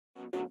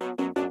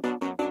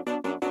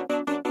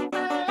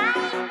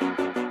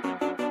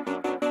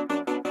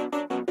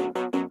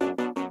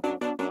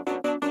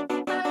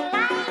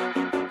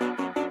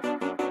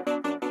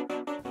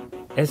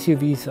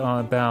SUVs are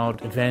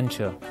about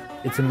adventure.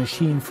 It's a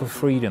machine for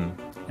freedom.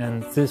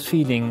 And this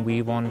feeling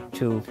we want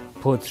to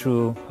put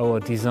through our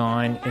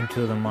design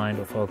into the mind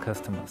of our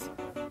customers.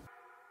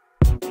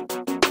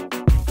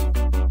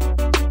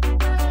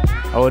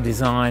 Our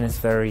design is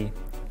very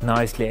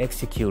nicely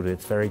executed,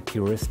 it's very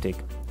puristic,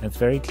 it's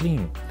very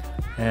clean.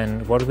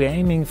 And what we're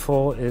aiming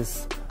for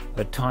is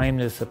a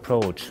timeless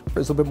approach. It's a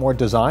little bit more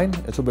design,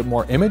 it's a little bit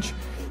more image.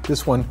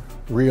 This one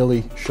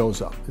really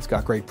shows up. It's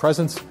got great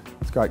presence,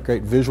 it's got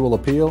great visual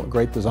appeal,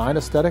 great design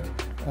aesthetic,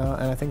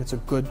 and I think it's a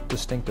good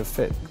distinctive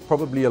fit.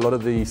 Probably a lot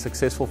of the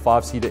successful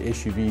five-seater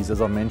SUVs,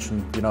 as I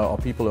mentioned, are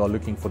people who are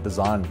looking for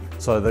design.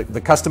 So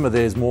the customer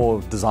there is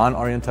more design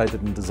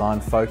orientated and design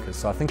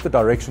focused. So I think the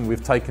direction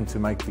we've taken to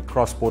make the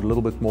Crossport a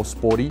little bit more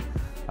sporty,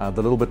 a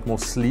little bit more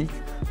sleek,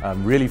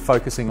 really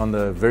focusing on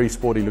the very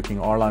sporty looking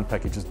R-Line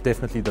package is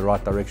definitely the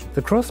right direction.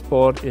 The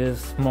Crossport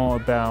is more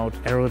about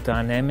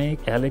aerodynamic,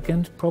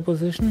 elegant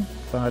proposition,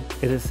 but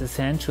it is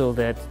essential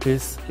that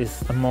this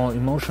is a more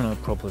emotional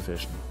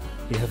proposition.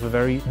 You have a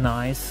very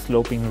nice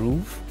sloping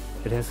roof,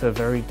 it has a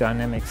very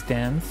dynamic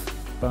stance,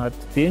 but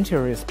the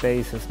interior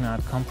space is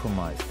not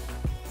compromised.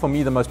 For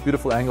me, the most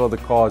beautiful angle of the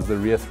car is the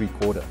rear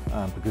three-quarter,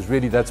 because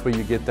really that's where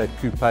you get that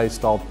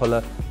coupe-style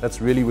pillar.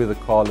 That's really where the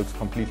car looks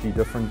completely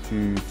different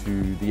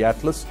to the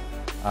Atlas.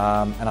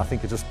 And I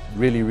think it's just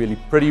really, really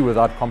pretty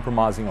without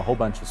compromising a whole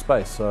bunch of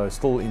space. So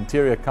still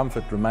interior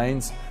comfort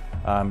remains,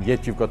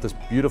 yet you've got this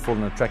beautiful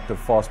and attractive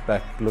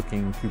fastback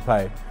looking coupe.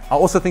 I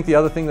also think the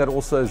other thing that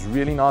also is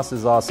really nice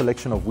is our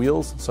selection of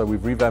wheels. So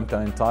we've revamped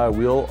our entire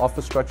wheel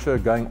offer structure,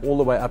 going all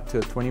the way up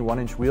to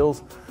 21-inch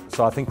wheels.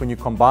 So I think when you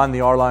combine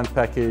the R-Line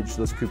package,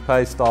 this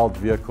coupe-styled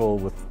vehicle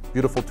with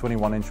beautiful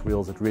 21-inch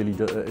wheels,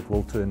 it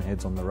will turn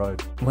heads on the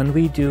road. When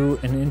we do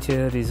an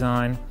interior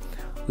design,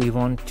 we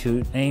want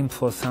to aim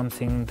for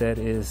something that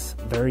is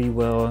very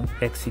well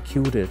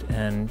executed,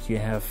 and you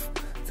have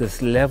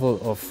this level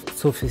of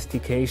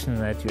sophistication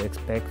that you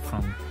expect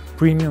from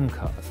premium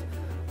cars,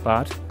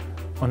 but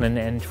on an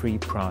entry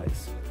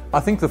price. I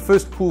think the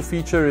first cool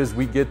feature is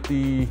we get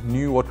the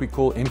new what we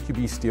call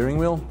MQB steering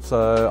wheel.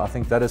 So I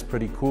think that is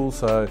pretty cool.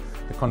 So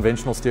the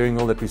conventional steering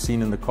wheel that we've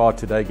seen in the car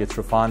today gets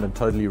refined and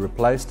totally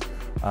replaced.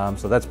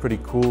 So that's pretty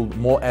cool.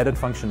 More added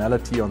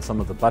functionality on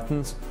some of the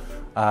buttons.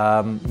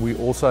 We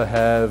also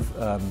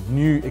have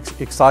new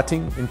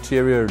exciting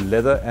interior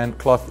leather and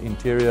cloth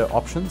interior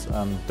options,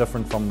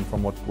 different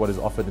from what is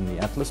offered in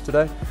the Atlas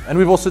today. And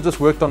we've also just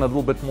worked on a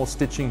little bit more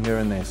stitching here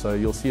and there. So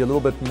you'll see a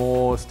little bit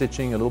more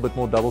stitching, a little bit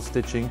more double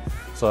stitching.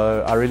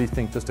 So I really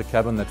think just a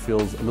cabin that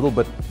feels a little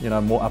bit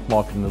more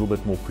upmarket and a little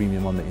bit more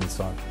premium on the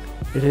inside.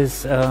 It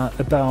is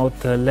about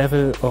the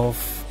level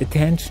of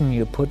attention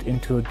you put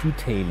into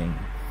detailing.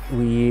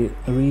 We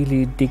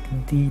really dig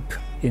deep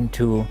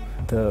into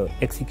the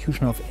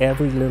execution of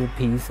every little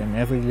piece and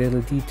every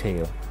little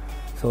detail.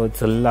 So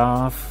it's a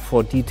love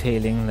for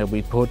detailing that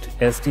we put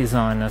as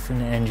designers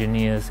and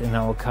engineers in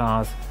our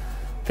cars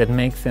that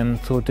makes them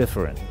so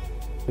different.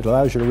 It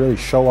allows you to really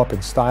show up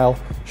in style,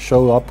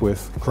 show up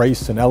with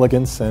grace and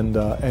elegance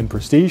and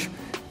prestige,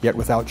 yet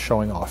without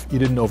showing off. You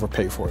didn't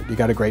overpay for it. You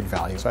got a great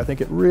value. So I think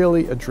it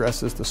really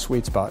addresses the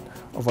sweet spot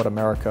of what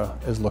America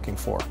is looking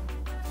for.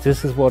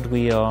 This is what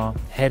we are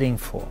heading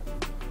for,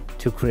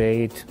 to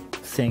create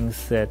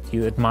things that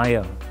you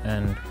admire,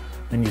 and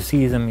when you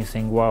see them you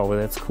think, wow,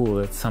 that's cool,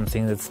 that's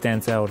something that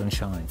stands out and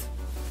shines.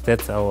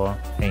 That's our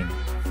aim.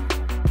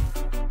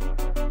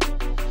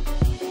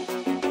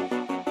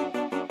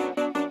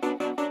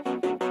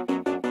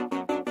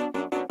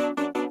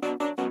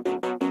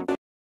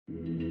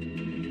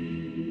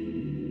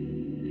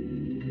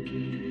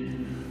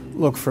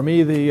 Look, for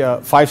me, the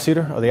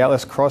five-seater or the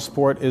Atlas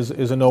Crossport is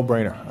a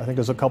no-brainer. I think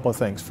there's a couple of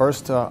things.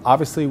 First,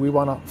 obviously we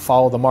want to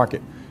follow the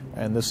market.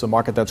 And this is a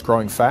market that's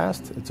growing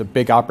fast. It's a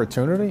big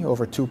opportunity,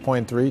 over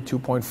 2.3,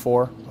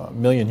 2.4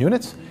 million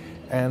units.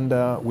 And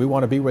we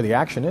want to be where the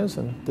action is,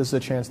 and this is a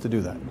chance to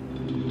do that.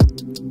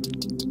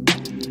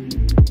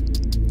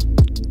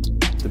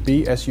 The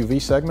B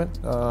SUV segment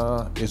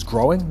is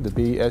growing. The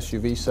B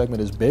SUV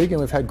segment is big,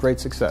 and we've had great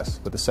success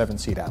with the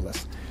 7-seat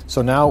Atlas.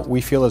 So now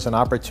we feel there's an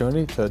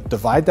opportunity to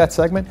divide that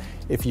segment.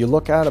 If you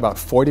look at about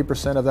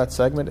 40% of that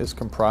segment is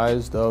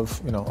comprised of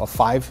a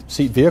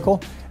 5-seat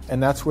vehicle,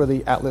 and that's where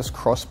the Atlas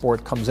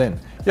Crossport comes in.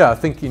 Yeah, I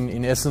think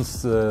in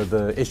essence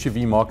the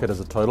SUV market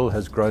as a total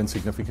has grown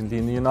significantly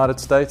in the United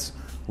States.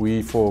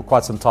 We for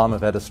quite some time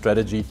have had a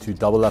strategy to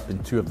double up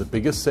in two of the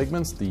biggest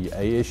segments, the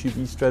A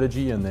SUV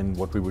strategy and then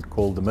what we would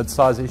call the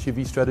mid-size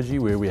SUV strategy,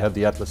 where we have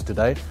the Atlas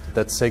today.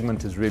 That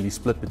segment is really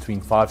split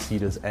between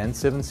 5-seaters and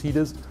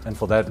 7-seaters, and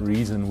for that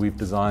reason we've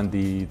designed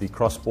the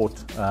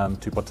Crossport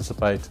to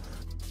participate.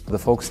 The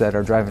folks that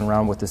are driving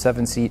around with the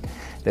 7-seat,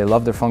 they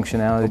love their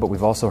functionality, but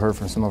we've also heard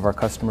from some of our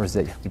customers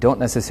that we don't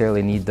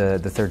necessarily need the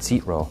third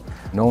seat row.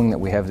 Knowing that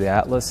we have the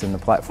Atlas and the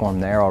platform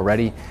there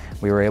already,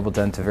 we were able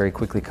then to very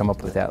quickly come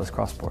up with the Atlas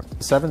Crossport.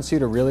 The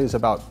 7-seater really is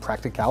about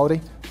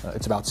practicality,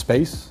 it's about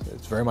space,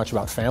 it's very much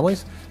about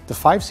families. The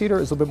 5-seater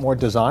is a little bit more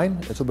design,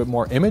 it's a little bit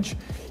more image.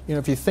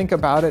 If you think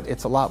about it,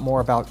 it's a lot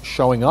more about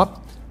showing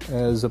up,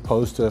 as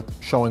opposed to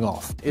showing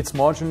off. It's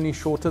marginally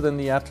shorter than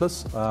the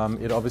Atlas.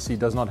 It obviously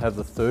does not have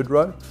the third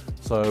row,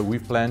 so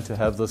we've planned to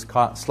have this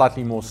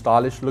slightly more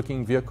stylish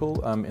looking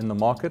vehicle in the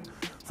market.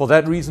 For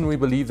that reason, we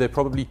believe there are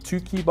probably two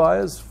key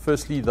buyers.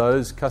 Firstly,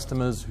 those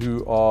customers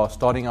who are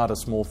starting out a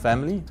small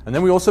family. And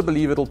then we also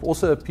believe it'll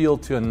also appeal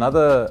to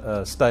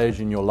another stage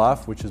in your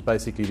life, which is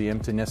basically the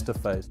empty nester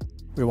phase.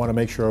 We want to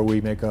make sure we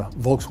make a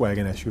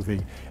Volkswagen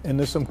SUV. And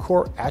there's some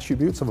core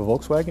attributes of a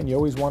Volkswagen you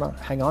always want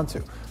to hang on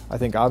to. I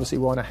think obviously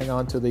we want to hang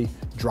on to the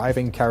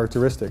driving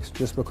characteristics.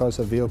 Just because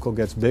a vehicle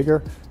gets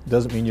bigger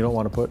doesn't mean you don't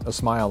want to put a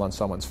smile on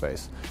someone's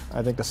face.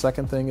 I think the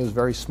second thing is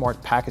very smart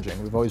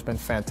packaging. We've always been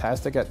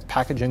fantastic at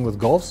packaging with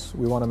Golfs.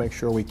 We want to make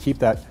sure we keep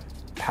that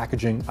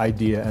packaging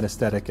idea and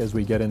aesthetic as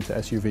we get into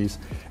SUVs.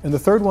 And the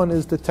third one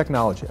is the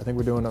technology. I think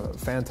we're doing a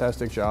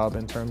fantastic job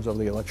in terms of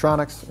the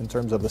electronics, in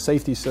terms of the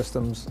safety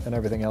systems and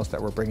everything else that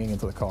we're bringing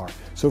into the car.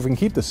 So if we can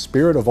keep the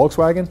spirit of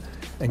Volkswagen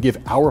and give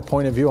our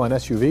point of view on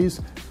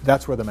SUVs,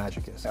 that's where the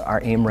magic is.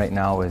 Our aim right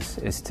now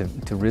is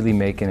to really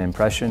make an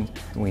impression.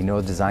 We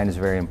know design is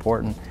very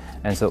important.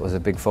 And so it was a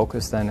big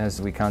focus then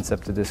as we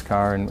concepted this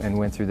car and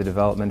went through the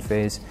development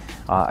phase.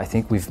 I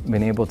think we've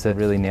been able to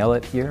really nail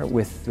it here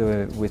with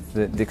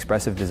the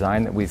expressive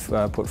design that we've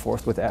put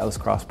forth with Atlas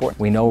Cross Sport.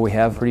 We know we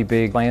have pretty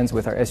big plans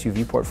with our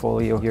SUV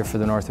portfolio here for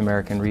the North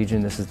American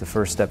region. This is the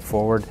first step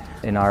forward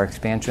in our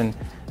expansion,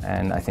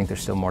 and I think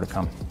there's still more to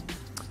come.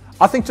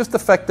 I think just the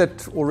fact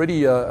that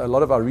already a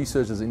lot of our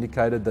research has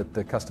indicated that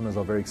the customers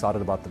are very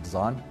excited about the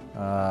design.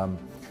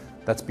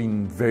 That's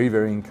been very,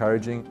 very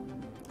encouraging.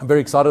 I'm very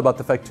excited about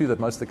the fact too that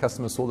most of the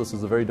customers saw this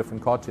as a very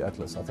different car to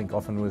Atlas. I think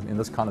often in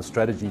this kind of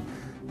strategy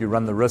you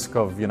run the risk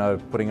of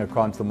putting a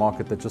car into the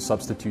market that just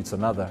substitutes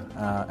another,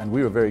 and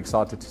we were very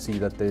excited to see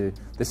that there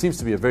seems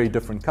to be a very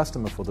different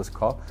customer for this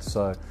car.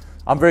 So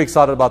I'm very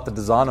excited about the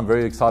design, I'm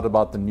very excited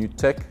about the new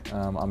tech,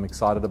 I'm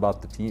excited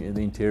about the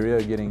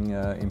interior getting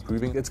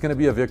improving. It's going to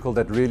be a vehicle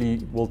that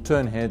really will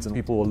turn heads and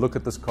people will look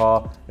at this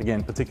car,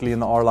 again particularly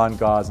in the R-Line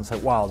guys, and say,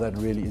 wow, that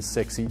really is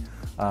sexy.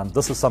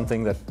 This is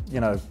something that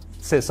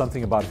says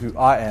something about who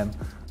I am,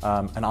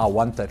 and I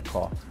want that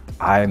car.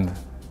 I'm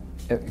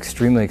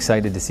extremely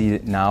excited to see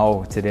it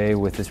now today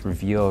with this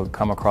reveal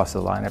come across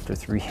the line after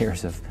 3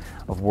 years of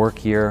work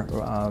here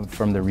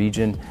from the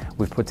region.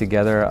 We've put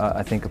together,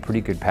 I think, a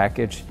pretty good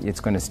package. It's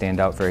going to stand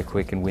out very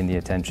quick and win the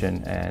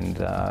attention, and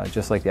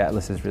just like the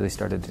Atlas has really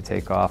started to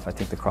take off, I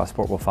think the Cross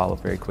Sport will follow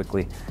very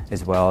quickly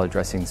as well,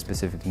 addressing the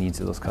specific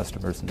needs of those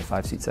customers in the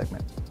 5-seat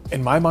segment.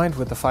 In my mind,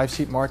 with the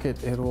 5-seat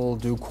market, it will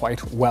do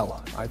quite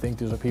well. I think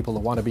these are people that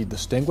want to be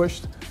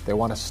distinguished, they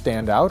want to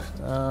stand out,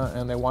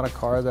 and they want a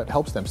car that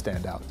helps them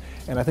stand out.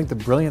 And I think the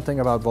brilliant thing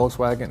about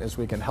Volkswagen is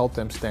we can help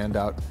them stand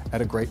out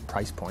at a great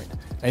price point.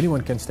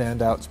 Anyone can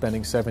stand out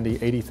spending $70,000,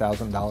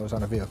 $80,000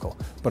 on a vehicle.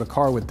 But a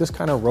car with this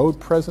kind of road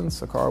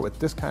presence, a car with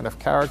this kind of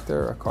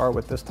character, a car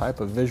with this type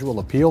of visual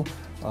appeal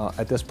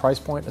at this price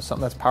point is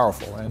something that's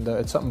powerful. And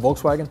it's something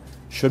Volkswagen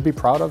should be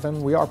proud of,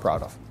 and we are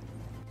proud of.